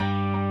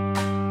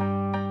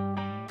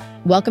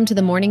Welcome to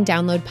the Morning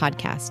Download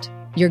Podcast,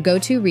 your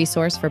go-to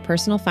resource for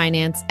personal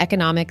finance,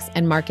 economics,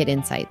 and market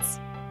insights.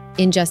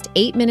 In just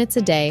 8 minutes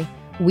a day,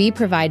 we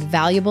provide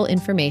valuable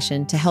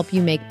information to help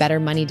you make better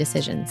money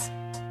decisions.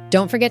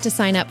 Don't forget to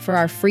sign up for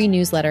our free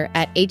newsletter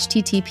at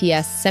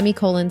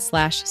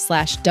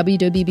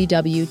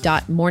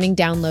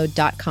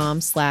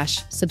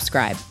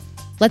https://www.morningdownload.com/subscribe.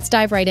 Let's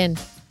dive right in.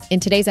 In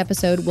today's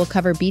episode, we'll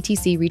cover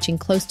BTC reaching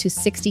close to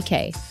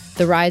 60K,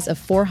 the rise of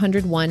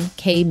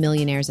 401k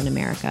millionaires in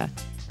America,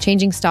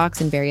 changing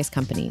stocks in various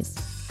companies,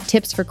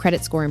 tips for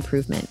credit score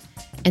improvement,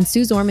 and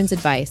Suze Orman's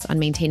advice on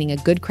maintaining a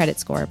good credit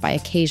score by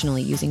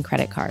occasionally using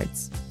credit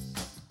cards.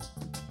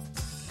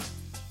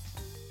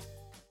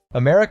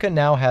 America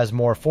now has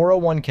more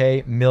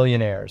 401k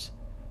millionaires.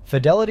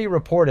 Fidelity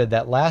reported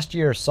that last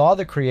year saw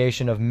the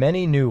creation of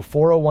many new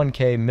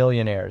 401k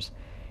millionaires.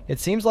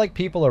 It seems like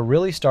people are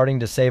really starting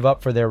to save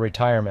up for their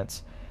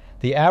retirements.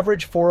 The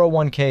average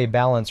 401k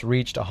balance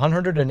reached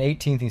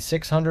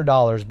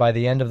 $118,600 by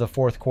the end of the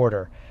fourth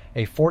quarter,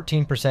 a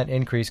 14%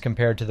 increase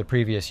compared to the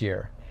previous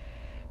year.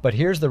 But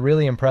here's the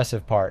really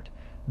impressive part.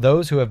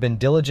 Those who have been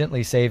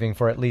diligently saving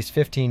for at least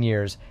 15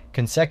 years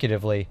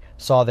consecutively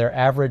saw their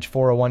average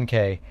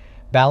 401k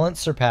balance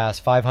surpass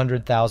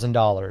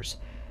 $500,000.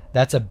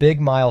 That's a big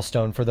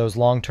milestone for those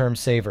long-term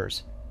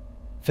savers.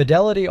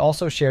 Fidelity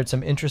also shared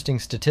some interesting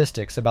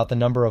statistics about the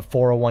number of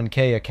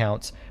 401k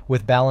accounts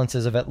with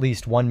balances of at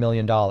least $1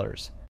 million.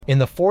 In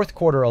the fourth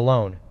quarter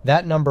alone,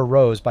 that number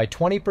rose by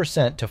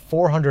 20% to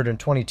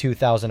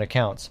 422,000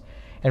 accounts,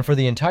 and for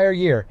the entire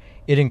year,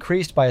 it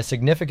increased by a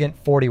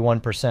significant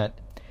 41%.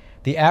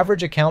 The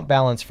average account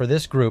balance for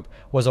this group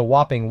was a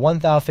whopping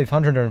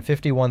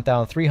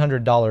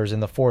 $1,551,300 in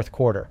the fourth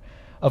quarter.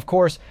 Of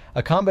course,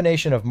 a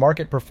combination of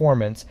market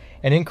performance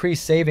and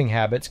increased saving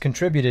habits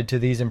contributed to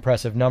these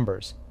impressive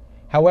numbers.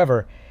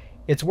 However,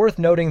 it's worth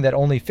noting that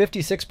only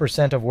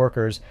 56% of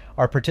workers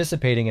are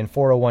participating in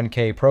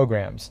 401k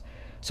programs,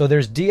 so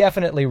there's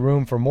definitely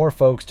room for more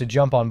folks to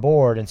jump on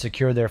board and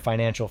secure their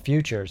financial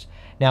futures.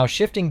 Now,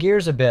 shifting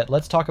gears a bit,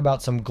 let's talk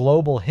about some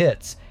global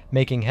hits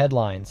making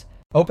headlines.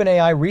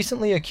 OpenAI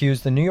recently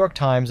accused the New York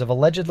Times of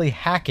allegedly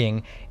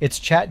hacking its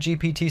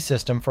ChatGPT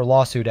system for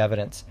lawsuit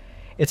evidence.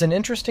 It's an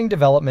interesting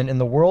development in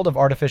the world of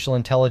artificial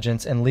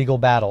intelligence and legal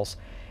battles.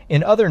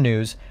 In other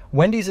news,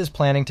 Wendy's is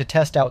planning to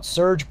test out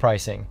surge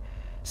pricing,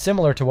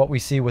 similar to what we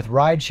see with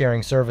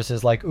ride-sharing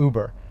services like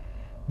Uber.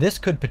 This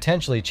could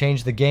potentially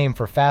change the game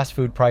for fast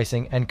food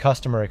pricing and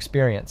customer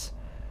experience.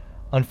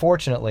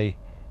 Unfortunately,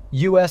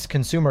 U.S.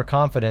 consumer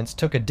confidence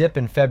took a dip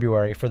in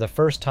February for the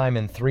first time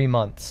in 3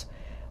 months.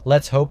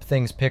 Let's hope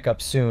things pick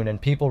up soon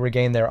and people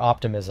regain their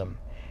optimism.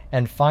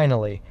 And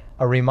finally,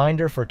 a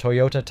reminder for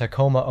Toyota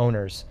Tacoma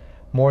owners.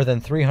 More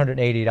than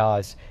 380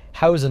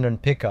 housen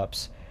and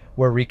pickups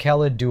were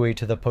recalled due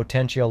to the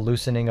potential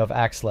loosening of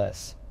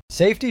axles.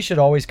 Safety should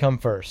always come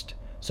first,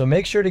 so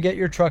make sure to get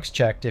your trucks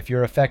checked if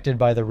you're affected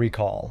by the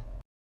recall.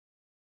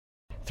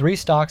 3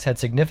 stocks had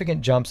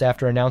significant jumps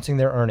after announcing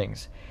their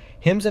earnings.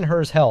 Hims &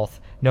 Hers Health,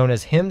 known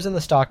as Hims in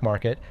the stock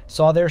market,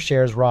 saw their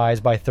shares rise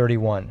by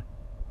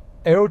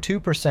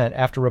 31.02%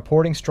 after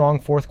reporting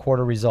strong fourth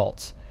quarter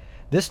results.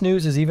 This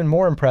news is even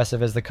more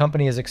impressive as the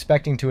company is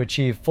expecting to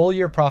achieve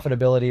full-year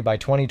profitability by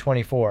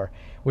 2024,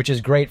 which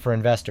is great for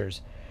investors.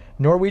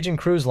 Norwegian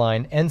Cruise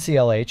Line,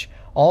 NCLH,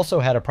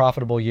 also had a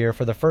profitable year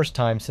for the first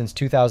time since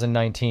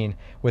 2019,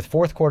 with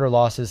fourth quarter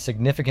losses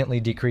significantly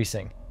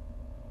decreasing.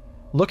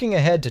 Looking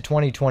ahead to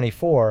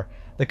 2024,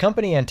 the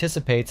company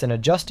anticipates an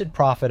adjusted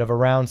profit of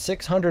around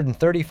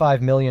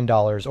 $635 million,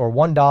 or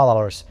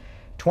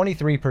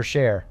 $1.23 per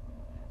share.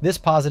 This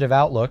positive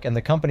outlook and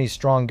the company's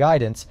strong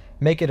guidance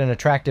make it an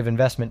attractive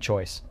investment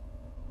choice.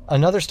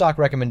 Another stock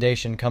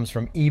recommendation comes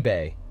from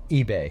eBay,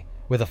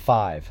 with a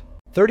 5.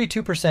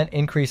 32%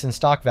 increase in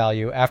stock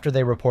value after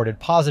they reported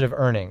positive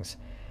earnings.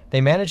 They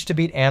managed to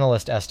beat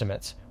analyst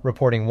estimates,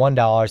 reporting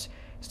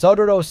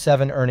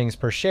 $1.07 earnings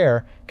per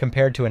share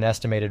compared to an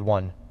estimated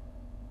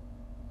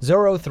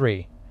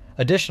 $1.03.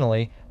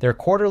 Additionally, their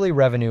quarterly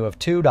revenue of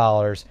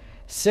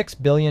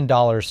 $2.6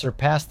 billion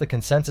surpassed the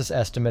consensus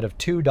estimate of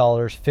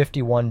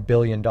 $2.51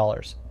 billion.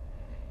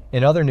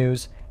 In other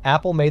news,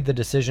 Apple made the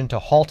decision to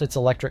halt its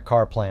electric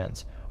car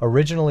plans,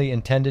 originally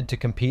intended to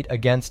compete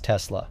against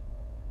Tesla.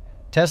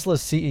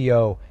 Tesla's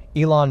CEO,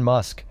 Elon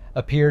Musk,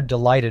 appeared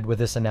delighted with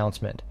this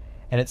announcement,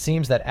 and it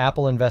seems that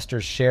Apple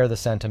investors share the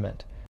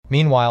sentiment.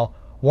 Meanwhile,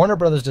 Warner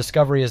Bros.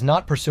 Discovery is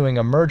not pursuing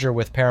a merger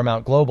with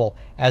Paramount Global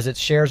as its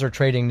shares are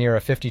trading near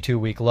a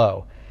 52-week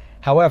low.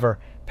 However,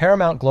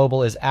 Paramount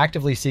Global is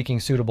actively seeking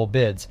suitable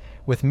bids,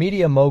 with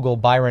media mogul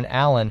Byron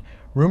Allen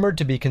rumored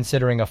to be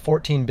considering a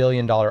 $14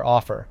 billion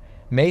offer.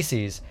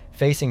 Macy's,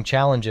 facing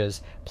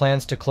challenges,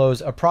 plans to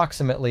close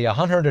approximately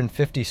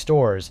 150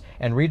 stores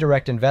and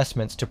redirect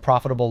investments to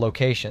profitable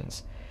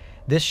locations.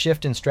 This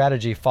shift in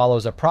strategy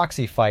follows a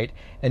proxy fight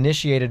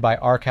initiated by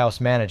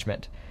Arkhouse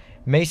Management.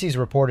 Macy's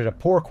reported a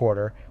poor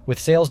quarter, with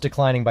sales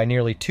declining by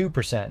nearly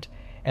 2%,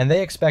 and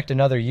they expect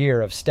another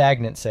year of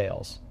stagnant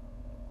sales.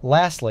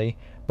 Lastly,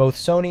 both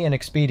Sony and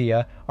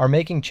Expedia are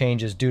making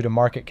changes due to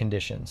market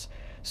conditions.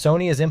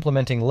 Sony is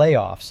implementing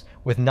layoffs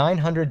with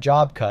 900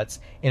 job cuts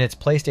in its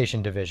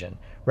PlayStation division,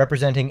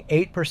 representing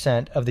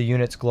 8% of the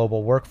unit's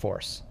global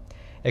workforce.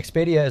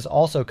 Expedia is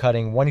also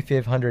cutting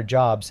 1,500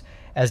 jobs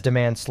as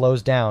demand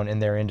slows down in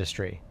their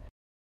industry.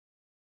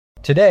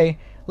 Today,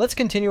 let's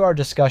continue our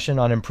discussion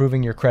on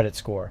improving your credit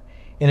score.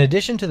 In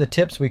addition to the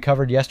tips we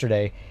covered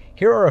yesterday,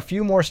 here are a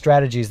few more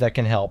strategies that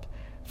can help.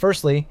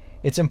 Firstly,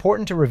 it's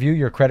important to review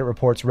your credit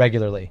reports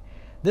regularly.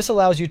 This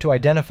allows you to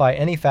identify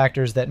any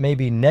factors that may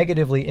be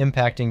negatively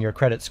impacting your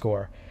credit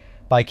score.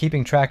 By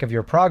keeping track of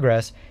your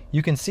progress,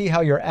 you can see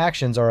how your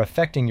actions are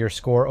affecting your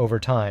score over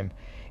time.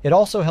 It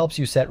also helps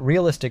you set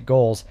realistic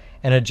goals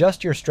and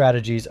adjust your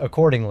strategies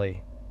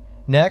accordingly.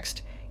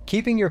 Next,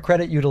 keeping your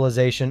credit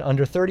utilization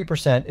under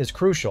 30% is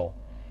crucial.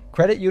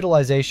 Credit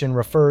utilization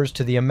refers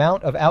to the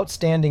amount of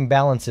outstanding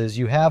balances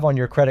you have on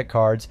your credit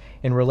cards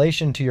in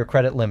relation to your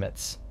credit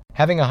limits.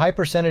 Having a high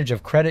percentage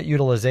of credit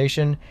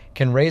utilization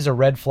can raise a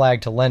red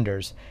flag to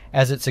lenders,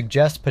 as it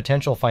suggests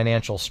potential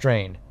financial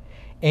strain.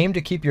 Aim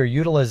to keep your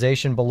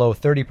utilization below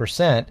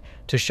 30%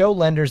 to show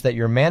lenders that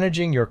you're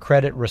managing your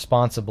credit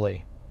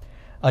responsibly.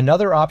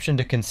 Another option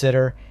to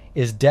consider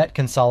is debt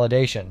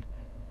consolidation.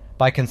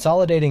 By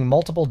consolidating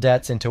multiple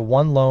debts into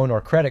one loan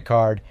or credit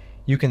card,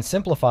 you can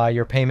simplify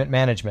your payment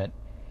management.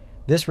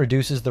 This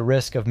reduces the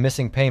risk of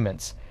missing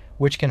payments,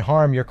 which can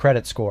harm your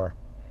credit score.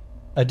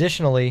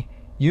 Additionally,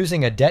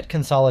 using a debt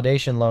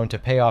consolidation loan to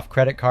pay off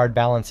credit card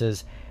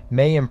balances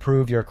may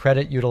improve your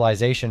credit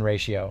utilization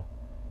ratio.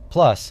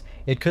 Plus,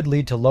 it could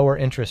lead to lower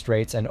interest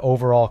rates and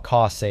overall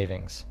cost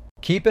savings.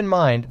 Keep in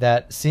mind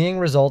that seeing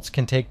results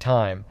can take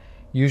time,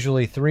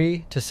 usually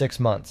 3 to 6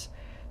 months.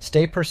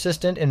 Stay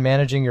persistent in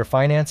managing your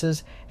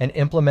finances and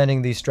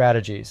implementing these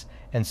strategies,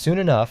 and soon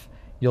enough,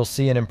 you'll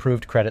see an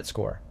improved credit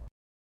score.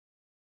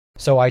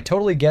 So I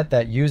totally get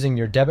that using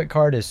your debit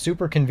card is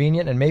super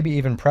convenient and maybe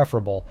even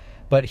preferable,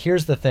 but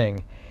here's the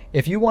thing.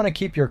 If you want to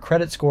keep your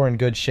credit score in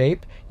good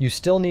shape, you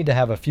still need to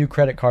have a few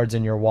credit cards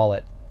in your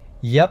wallet.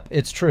 Yep,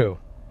 it's true.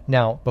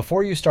 Now,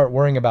 before you start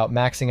worrying about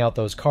maxing out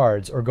those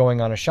cards or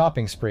going on a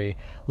shopping spree,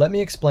 let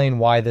me explain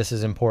why this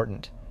is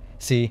important.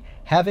 See,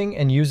 having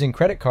and using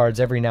credit cards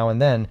every now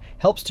and then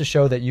helps to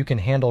show that you can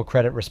handle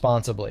credit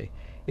responsibly.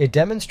 It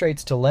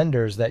demonstrates to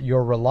lenders that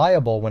you're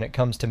reliable when it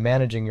comes to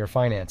managing your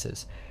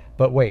finances.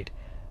 But wait,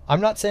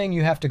 I'm not saying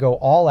you have to go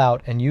all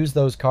out and use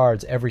those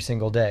cards every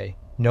single day.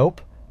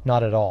 Nope,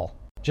 not at all.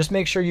 Just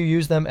make sure you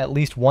use them at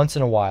least once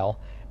in a while,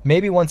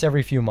 maybe once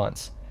every few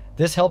months.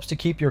 This helps to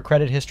keep your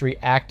credit history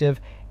active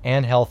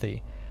and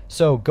healthy.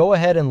 So go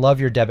ahead and love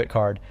your debit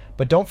card,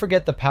 but don't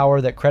forget the power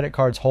that credit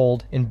cards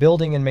hold in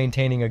building and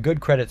maintaining a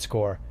good credit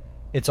score.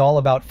 It's all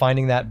about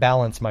finding that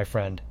balance, my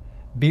friend.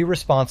 Be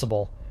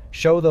responsible.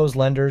 Show those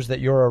lenders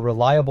that you're a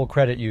reliable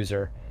credit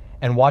user,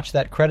 and watch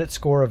that credit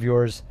score of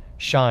yours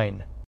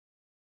shine.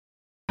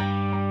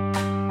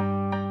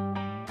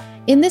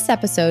 In this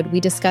episode, we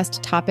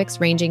discussed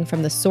topics ranging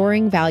from the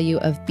soaring value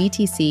of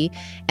BTC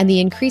and the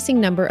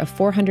increasing number of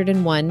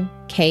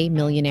 401k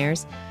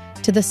millionaires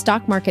to the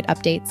stock market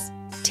updates,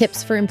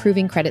 tips for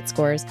improving credit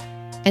scores,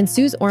 and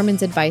Suze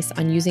Orman's advice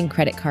on using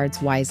credit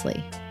cards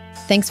wisely.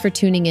 Thanks for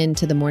tuning in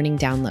to The Morning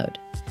Download,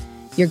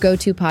 your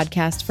go-to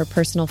podcast for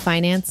personal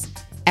finance,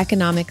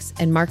 economics,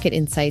 and market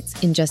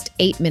insights in just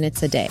 8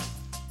 minutes a day.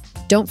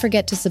 Don't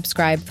forget to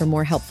subscribe for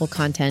more helpful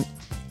content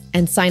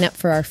and sign up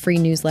for our free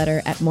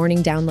newsletter at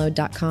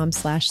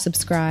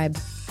morningdownload.com/subscribe.